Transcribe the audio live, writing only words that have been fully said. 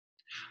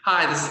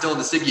Hi, this is Dylan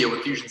DeSigio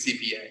with Fusion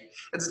CPA,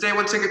 and today I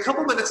want to take a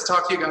couple minutes to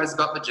talk to you guys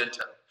about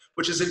Magento,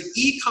 which is an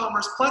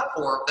e-commerce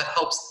platform that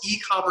helps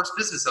e-commerce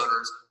business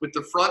owners with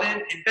the front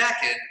end and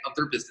back end of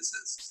their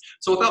businesses.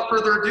 So without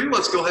further ado,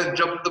 let's go ahead and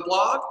jump into the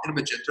blog and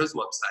Magento's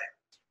website.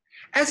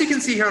 As you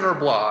can see here on our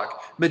blog,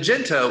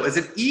 Magento is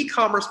an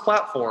e-commerce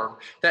platform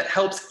that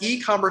helps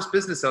e-commerce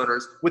business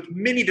owners with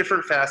many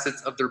different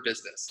facets of their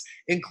business,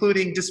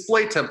 including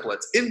display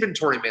templates,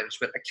 inventory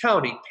management,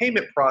 accounting,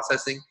 payment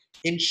processing,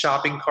 and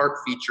shopping cart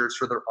features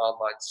for their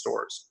online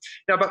stores.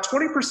 Now, about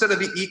 20% of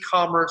the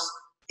e-commerce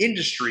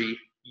industry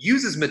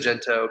uses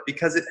Magento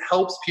because it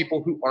helps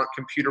people who aren't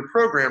computer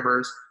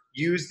programmers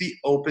use the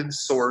open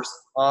source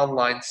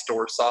online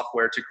store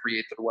software to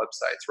create their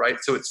websites, right?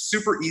 So it's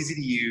super easy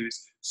to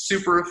use,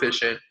 super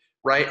efficient,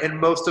 right? And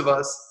most of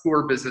us who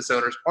are business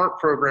owners aren't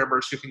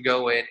programmers who can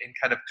go in and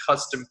kind of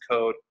custom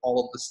code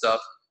all of the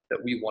stuff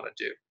that we want to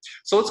do.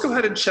 So let's go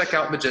ahead and check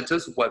out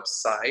Magento's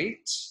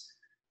website.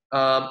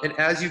 And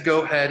as you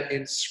go ahead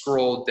and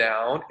scroll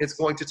down, it's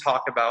going to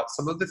talk about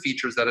some of the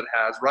features that it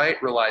has,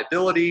 right?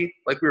 Reliability,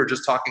 like we were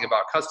just talking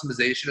about,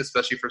 customization,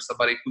 especially for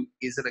somebody who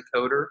isn't a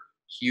coder,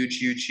 huge,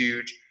 huge,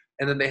 huge.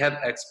 And then they have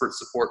expert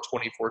support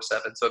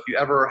 24/7. So if you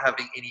ever are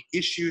having any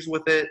issues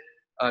with it,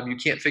 you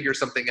can't figure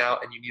something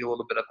out and you need a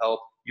little bit of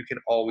help, you can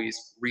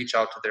always reach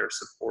out to their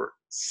support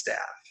staff.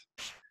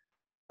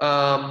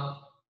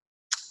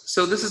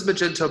 So this is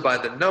Magento by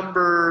the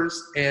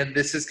numbers, and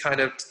this is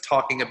kind of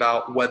talking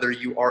about whether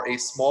you are a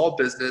small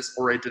business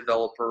or a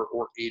developer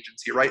or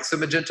agency, right? So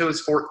Magento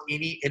is for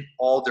any and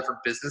all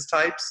different business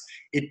types.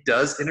 It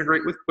does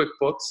integrate with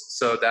QuickBooks,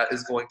 so that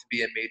is going to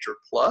be a major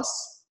plus.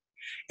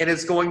 And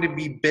it's going to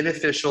be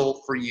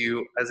beneficial for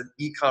you as an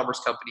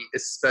e-commerce company,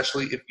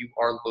 especially if you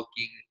are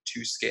looking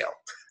to scale.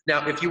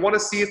 Now, if you want to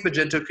see if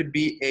Magento could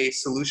be a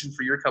solution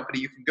for your company,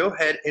 you can go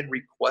ahead and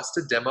request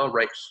a demo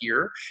right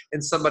here,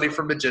 and somebody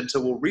from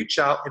Magento will reach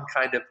out and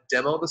kind of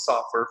demo the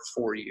software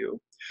for you.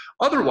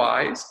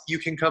 Otherwise, you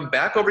can come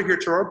back over here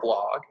to our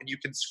blog, and you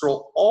can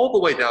scroll all the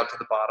way down to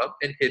the bottom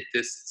and hit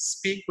this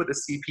Speak with a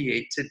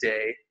CPA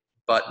Today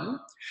button.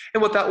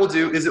 And what that will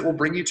do is it will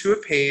bring you to a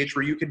page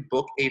where you can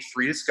book a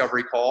free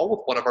discovery call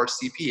with one of our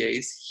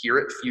CPAs here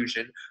at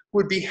Fusion, who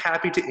would be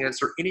happy to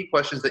answer any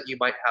questions that you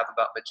might have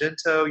about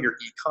Magento, your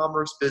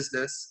e-commerce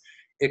business,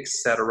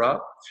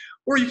 etc.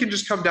 Or you can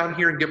just come down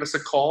here and give us a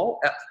call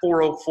at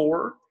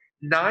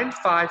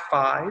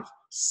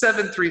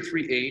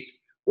 404-955-7338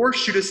 or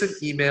shoot us an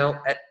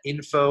email at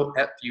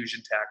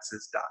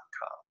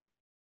info@fusiontaxes.com.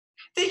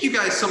 Thank you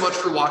guys so much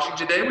for watching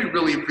today. We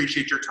really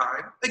appreciate your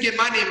time. Again,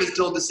 my name is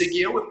Dylan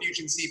DeSigio with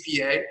Fusion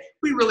CPA.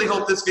 We really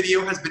hope this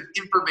video has been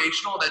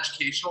informational and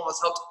educational and has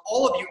helped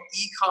all of you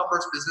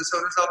e-commerce business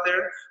owners out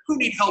there who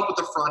need help with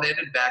the front end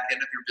and back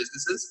end of your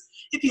businesses.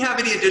 If you have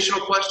any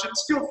additional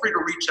questions, feel free to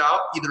reach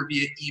out either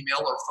via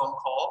email or phone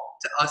call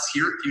to us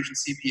here at Fusion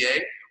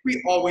CPA.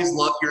 We always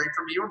love hearing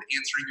from you and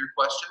answering your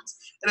questions.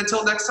 And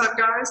until next time,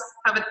 guys,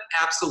 have an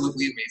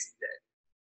absolutely amazing day.